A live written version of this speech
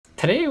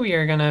Today we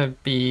are gonna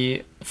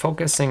be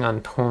focusing on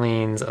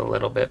planes a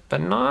little bit,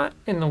 but not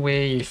in the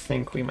way you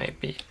think we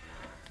might be.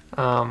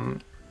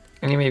 And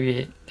you may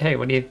be, hey,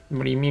 what do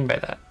you mean by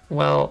that?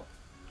 Well,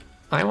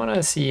 I want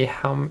to see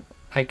how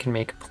I can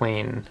make a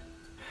plane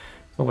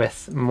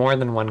with more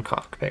than one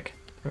cockpit,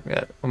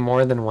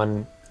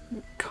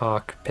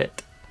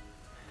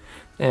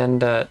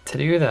 And to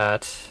do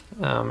that,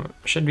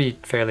 should be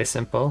fairly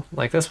simple.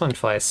 Like this one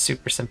flies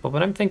super simple,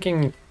 but I'm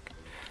thinking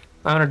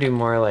I want to do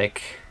more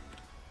like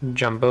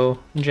jumbo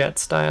jet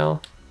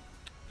style,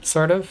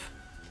 sort of,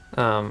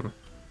 a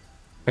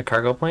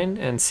cargo plane,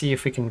 and see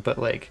if we can put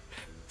like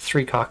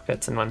 3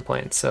 cockpits in one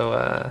plane.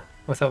 So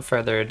without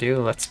further ado,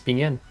 let's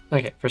begin.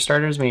 Okay, for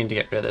starters, we need to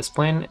get rid of this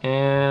plane,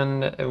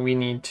 and we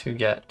need to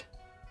get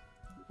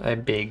a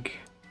big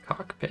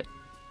cockpit.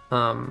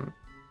 Yeah,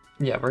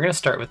 we're gonna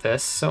start with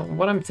this. So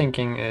what I'm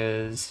thinking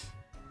is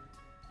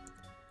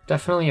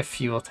definitely a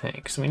fuel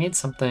tank. So we need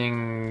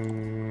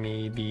something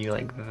maybe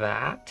like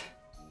that.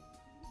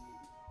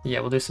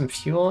 Yeah, we'll do some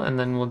fuel, and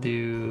then we'll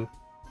do...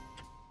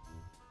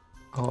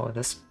 Oh,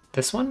 this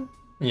one?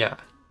 Yeah.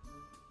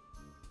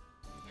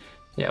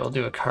 Yeah, we'll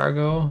do a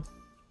cargo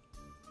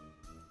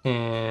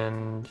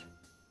and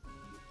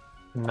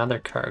another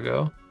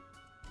cargo.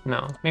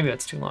 No, maybe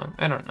that's too long.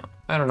 I don't know.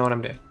 I don't know what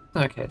I'm doing.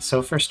 Okay,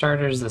 so for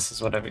starters, this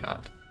is what I've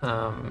got.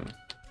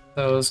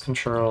 Those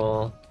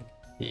control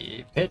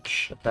the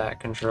pitch, that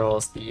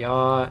controls the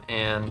yaw,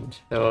 and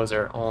those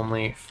are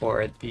only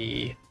for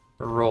the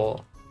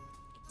roll.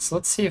 So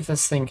let's see if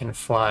this thing can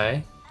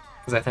fly,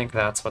 because I think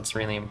that's what's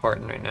really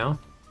important right now.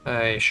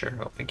 I sure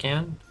hope it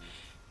can.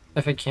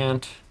 If it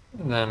can't,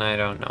 then I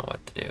don't know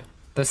what to do.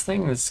 This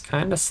thing is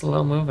kind of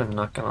slow moving,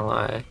 not gonna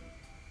lie.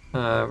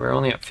 We're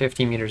only at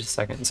 50 meters a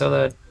second.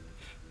 So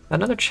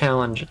another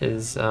challenge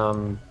is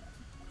for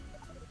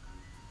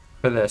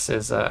this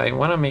is I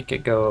want to make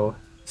it go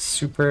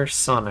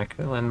supersonic,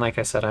 and like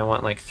I said, I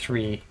want like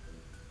 3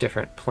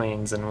 different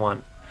planes in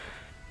one.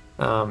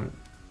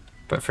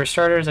 But for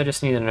starters, I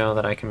just need to know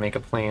that I can make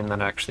a plane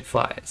that actually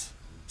flies.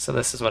 So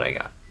this is what I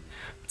got.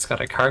 It's got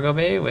a cargo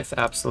bay with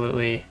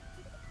absolutely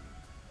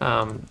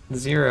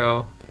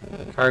 0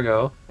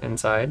 cargo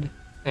inside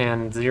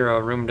and 0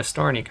 room to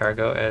store any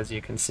cargo, as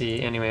you can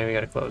see. Anyway, we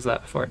gotta close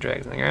that before it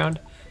drags on the ground.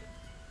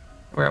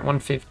 We're at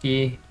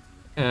 150.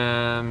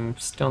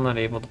 Still not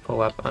able to pull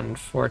up,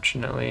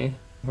 unfortunately.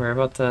 We're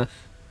about to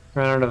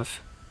run out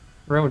of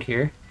road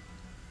here.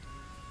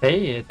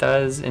 Hey, it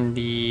does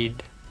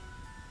indeed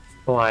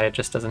fly, it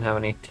just doesn't have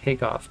any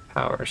takeoff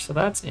power, so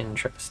that's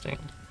interesting.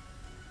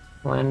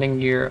 Landing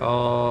gear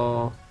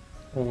all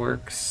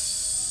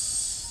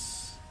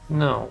works...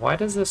 No, why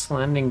does this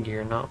landing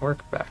gear not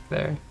work back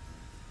there?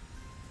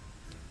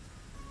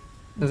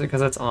 Is it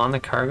because it's on the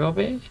cargo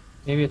bay?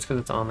 Maybe it's because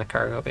it's on the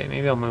cargo bay.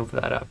 Maybe I'll move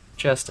that up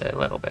just a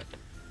little bit.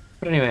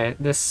 But anyway,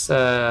 this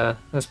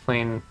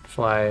plane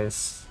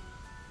flies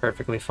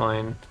perfectly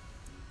fine.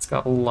 It's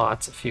got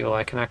lots of fuel.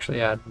 I can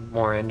actually add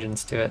more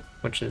engines to it,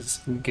 which is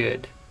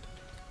good.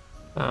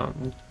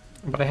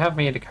 But I have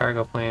made a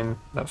cargo plane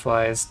that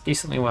flies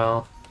decently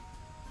well.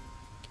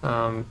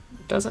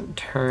 Doesn't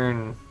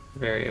turn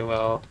very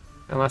well,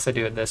 unless I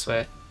do it this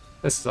way.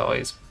 This is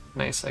always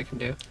nice I can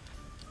do.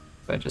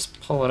 But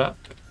just pull it up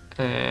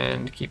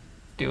and keep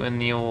doing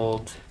the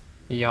old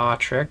yaw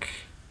trick,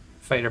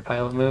 fighter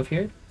pilot move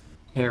here.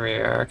 Here we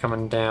are,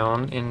 coming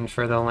down in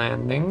for the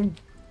landing.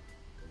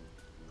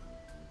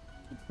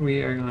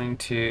 We are going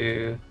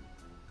to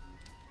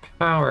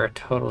power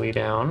totally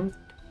down.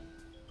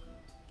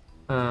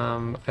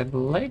 I'd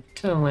like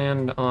to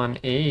land on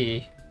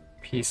a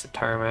piece of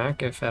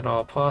tarmac, if at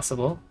all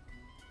possible.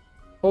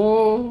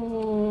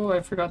 Oh,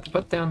 I forgot to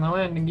put down the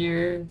landing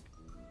gear.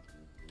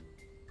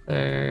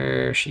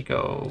 There she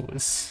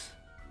goes.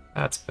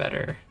 That's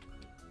better.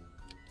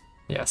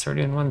 Yeah, so we're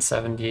doing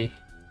 170.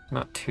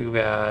 Not too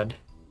bad.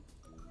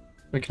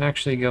 We can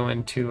actually go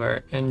into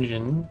our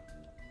engine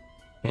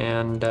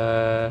and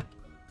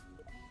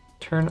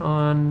turn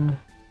on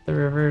the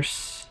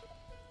reverse.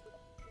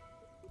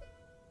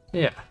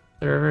 Yeah,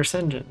 the reverse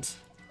engines.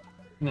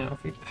 Now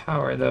if we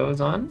power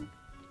those on,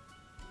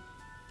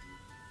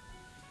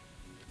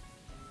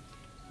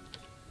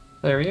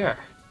 there we are.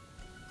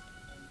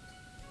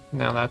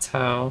 Now that's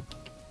how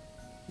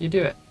you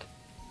do it.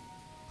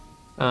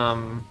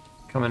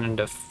 Coming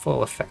into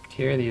full effect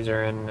here. These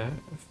are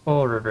in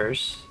full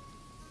reverse.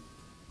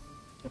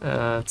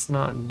 It's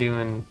not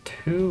doing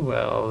too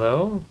well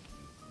though.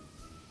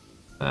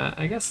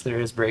 I guess there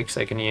is brakes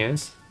I can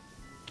use.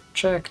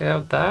 Check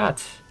out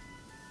that.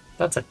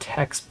 That's a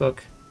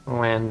textbook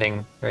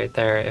landing right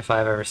there, if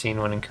I've ever seen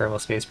one in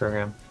Kerbal Space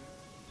Program.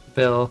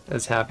 Bill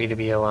is happy to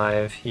be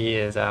alive. He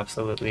is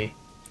absolutely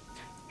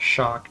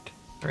shocked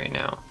right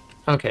now.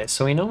 Okay,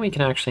 so we know we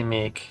can actually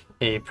make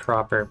a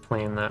proper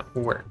plane that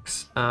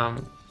works.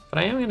 But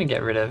I am going to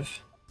get rid of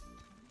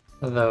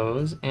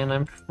those, and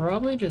I'm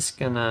probably just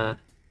gonna...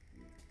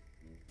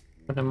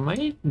 What I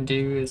might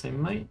do is I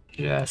might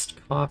just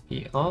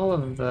copy all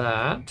of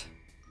that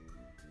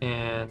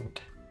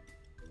and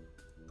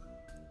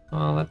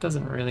Well, that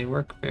doesn't really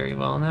work very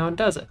well now,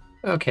 does it?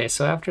 Okay,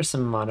 so after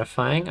some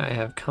modifying, I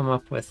have come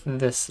up with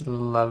this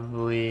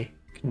lovely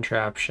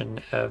contraption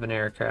of an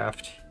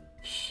aircraft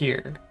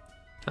here.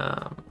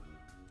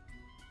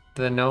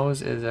 The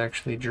nose is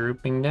actually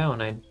drooping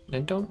down. I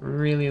don't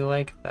really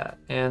like that,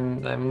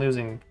 and I'm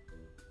losing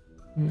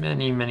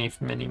many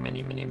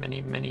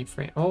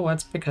frames. Oh,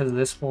 that's because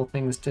this whole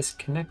thing's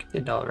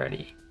disconnected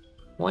already.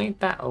 Well, ain't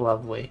that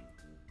lovely?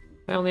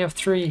 I only have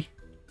 3.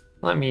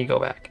 Let me go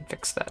back and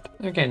fix that.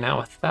 Okay, now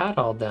with that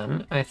all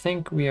done, I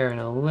think we are in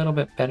a little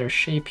bit better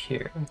shape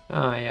here.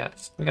 Ah,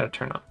 yes, we gotta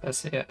turn off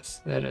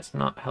SAS. That is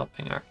not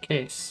helping our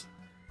case.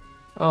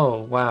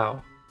 Oh,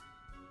 wow.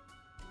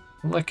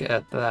 Look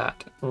at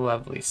that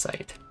lovely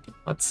sight.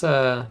 Let's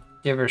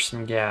give her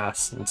some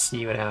gas and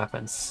see what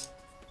happens.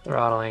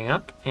 Throttling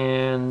up,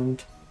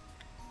 and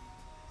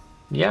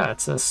yeah,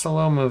 it's a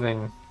slow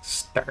moving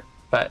start,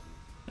 but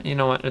you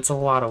know what, it's a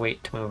lot of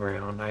weight to move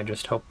around. I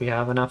just hope we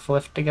have enough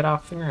lift to get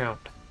off the ground.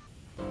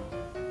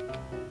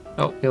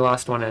 Oh, we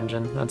lost 1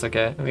 engine. That's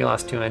okay. We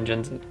lost 2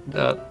 engines.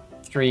 4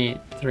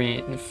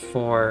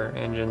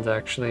 engines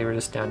actually. We're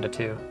just down to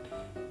 2.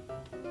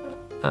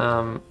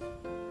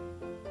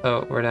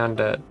 Oh, we're down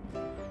to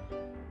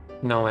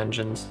no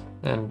engines,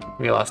 and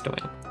we lost a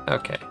wing.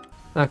 Okay.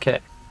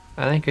 Okay.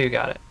 I think we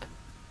got it.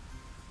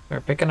 We're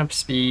picking up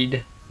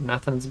speed.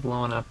 Nothing's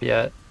blowing up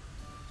yet.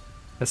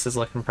 This is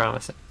looking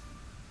promising.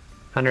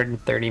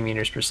 130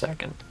 meters per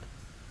second.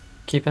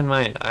 Keep in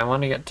mind, I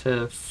want to get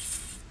to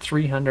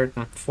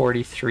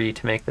 343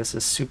 to make this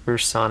a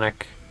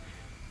supersonic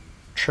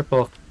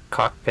triple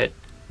cockpit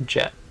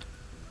jet.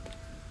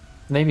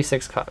 Maybe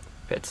 6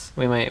 cockpits.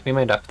 We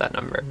might up that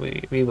number.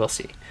 We will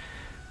see.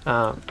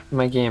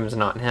 My game is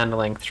not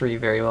handling 3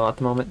 very well at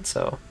the moment,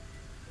 so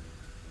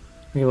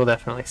we will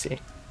definitely see.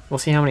 We'll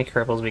see how many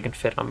Kerbals we can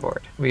fit on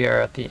board. We are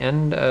at the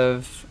end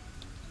of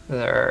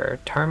our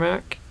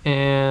tarmac,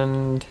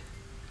 and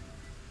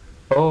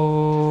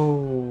okay.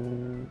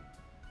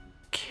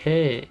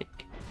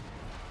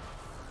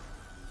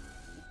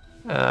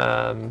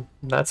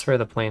 That's where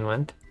the plane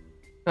went.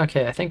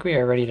 Okay, I think we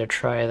are ready to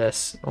try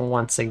this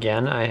once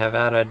again. I have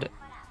added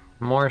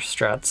more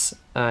struts.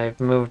 I've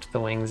moved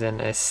the wings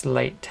in a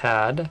slight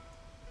tad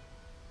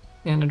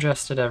and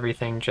adjusted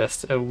everything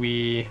just a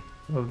wee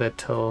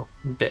little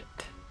bit.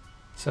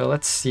 So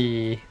let's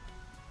see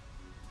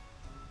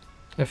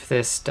if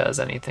this does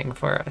anything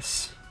for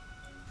us.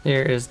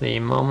 Here is the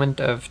moment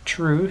of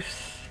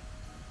truth.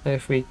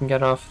 If we can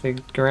get off the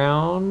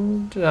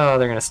ground... Oh,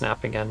 they're gonna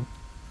snap again.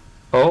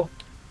 Oh?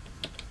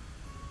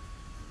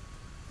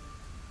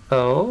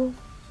 Oh?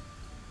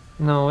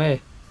 No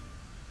way.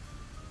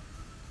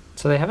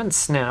 So they haven't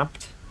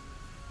snapped,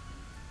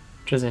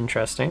 which is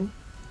interesting.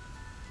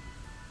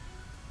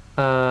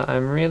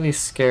 I'm really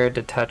scared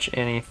to touch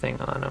anything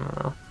on them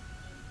though.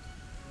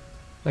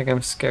 Like,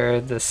 I'm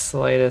scared the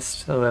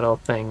slightest little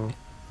thing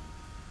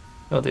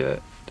will do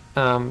it.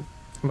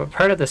 But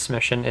part of this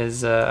mission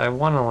is I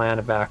want to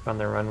land back on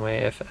the runway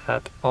if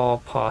at all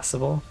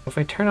possible. If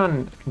I turn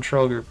on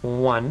control group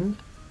 1,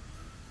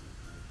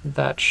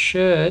 that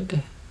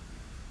should...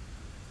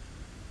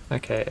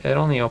 Okay, it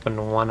only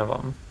opened 1 of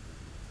them,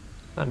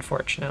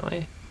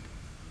 unfortunately.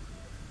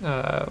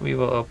 We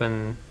will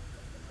open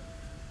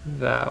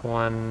that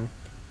one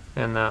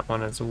and that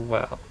one as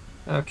well.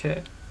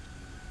 Okay.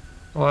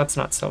 Well, that's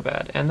not so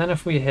bad. And then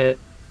if we hit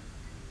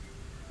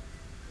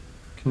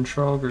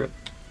control group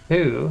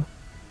 2,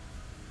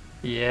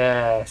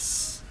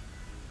 yes,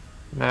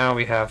 now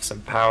we have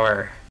some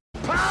power.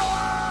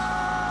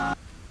 Power!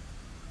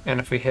 And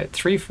if we hit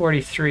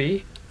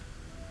 343,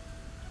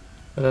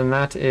 then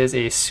that is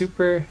a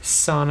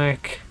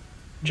supersonic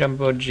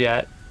jumbo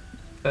jet.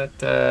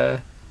 But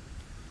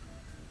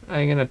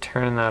I'm gonna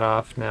turn that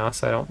off now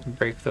so I don't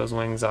break those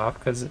wings off,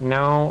 because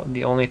now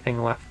the only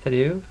thing left to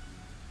do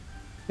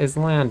is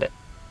land it.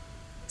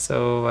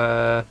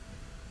 So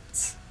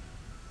let's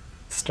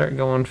start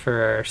going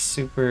for our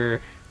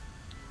super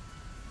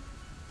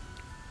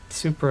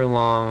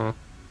long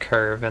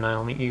curve, and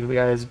I'll meet you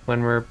guys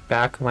when we're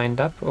back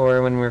lined up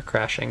or when we're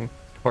crashing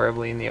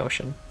horribly in the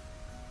ocean.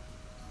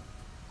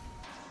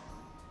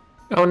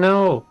 Oh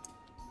no!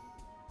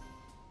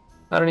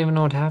 I don't even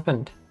know what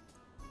happened.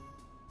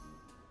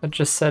 It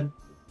just said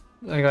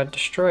I got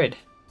destroyed.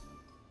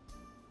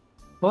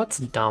 Well, that's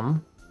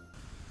dumb.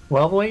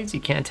 Well, boys, you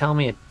can't tell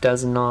me it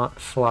does not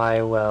fly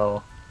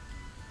well.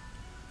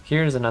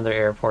 Here's another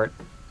airport.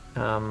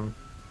 A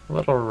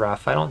little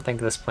rough. I don't think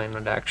this plane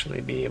would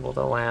actually be able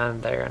to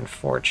land there,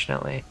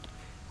 unfortunately.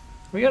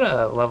 We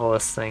gotta level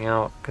this thing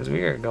out, because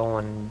we are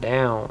going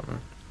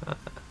down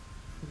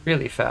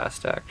really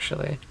fast,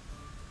 actually.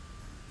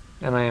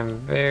 And I am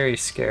very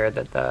scared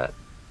that that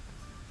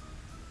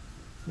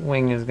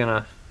wing is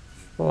gonna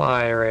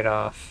fly right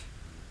off.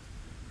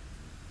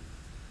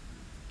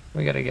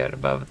 We gotta get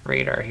above the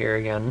radar here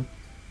again.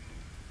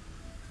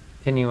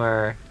 Continue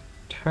our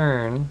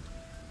turn.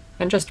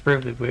 And just to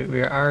prove that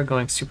we are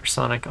going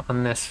supersonic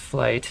on this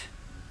flight,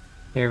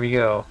 here we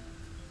go.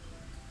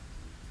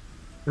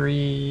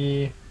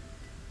 3,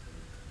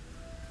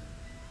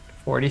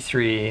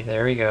 43,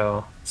 there we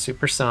go.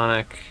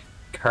 Supersonic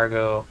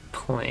cargo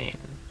plane.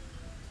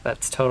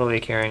 That's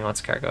totally carrying lots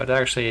of cargo. It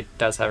actually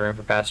does have room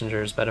for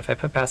passengers, but if I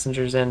put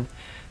passengers in,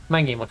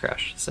 my game will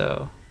crash.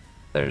 So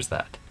there's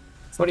that.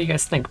 So what do you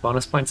guys think?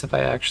 Bonus points if I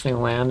actually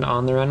land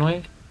on the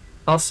runway?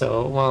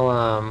 Also, while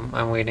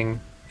I'm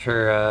waiting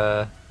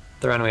for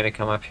the runway to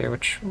come up here,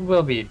 which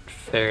will be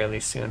fairly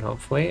soon,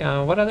 hopefully,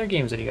 what other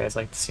games would you guys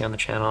like to see on the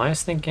channel? I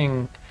was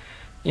thinking,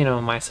 you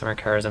know, My Summer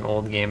Car is an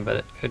old game, but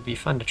it would be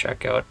fun to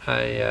check out.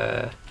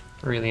 I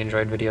really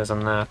enjoyed videos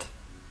on that.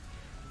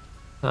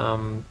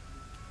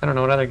 I don't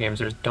know what other games.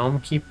 There's Dome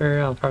Keeper.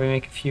 I'll probably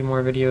make a few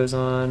more videos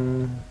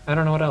on. I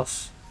don't know what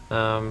else.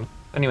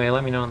 Anyway,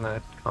 let me know in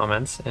the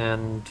comments,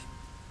 and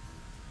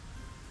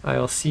I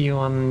will see you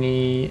on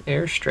the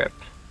airstrip.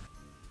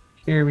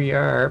 Here we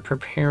are,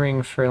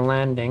 preparing for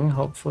landing.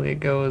 Hopefully it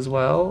goes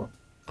well.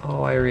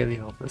 Oh, I really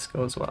hope this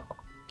goes well.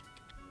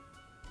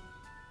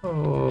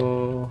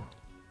 Oh,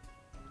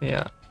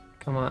 yeah,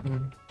 come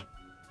on.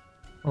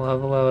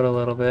 Level out a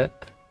little bit.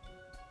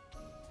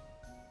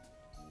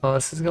 Well,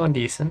 this is going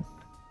decent.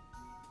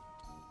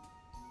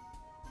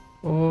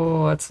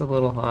 Oh, that's a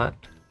little hot.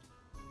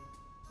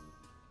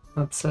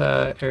 Let's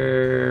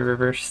air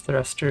reverse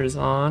thrusters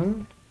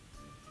on.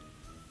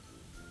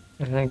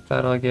 I think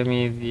that'll give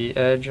me the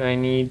edge I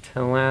need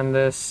to land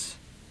this.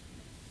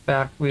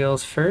 Back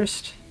wheels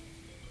first.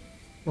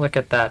 Look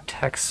at that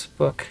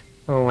textbook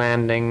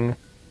landing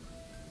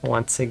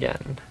once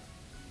again.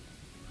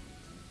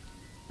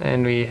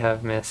 And we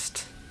have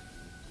missed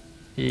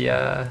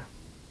the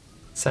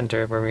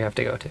center where we have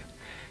to go to.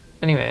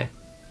 Anyway,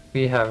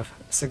 we have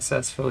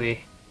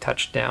successfully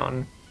touched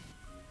down.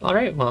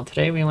 Alright, well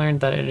today we learned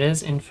that it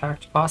is in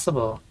fact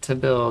possible to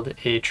build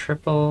a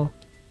triple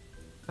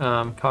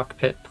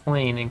cockpit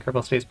plane in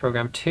Kerbal Space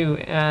Program 2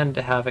 and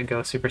have it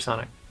go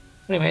supersonic.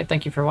 Anyway,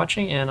 thank you for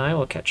watching, and I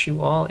will catch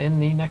you all in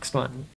the next one.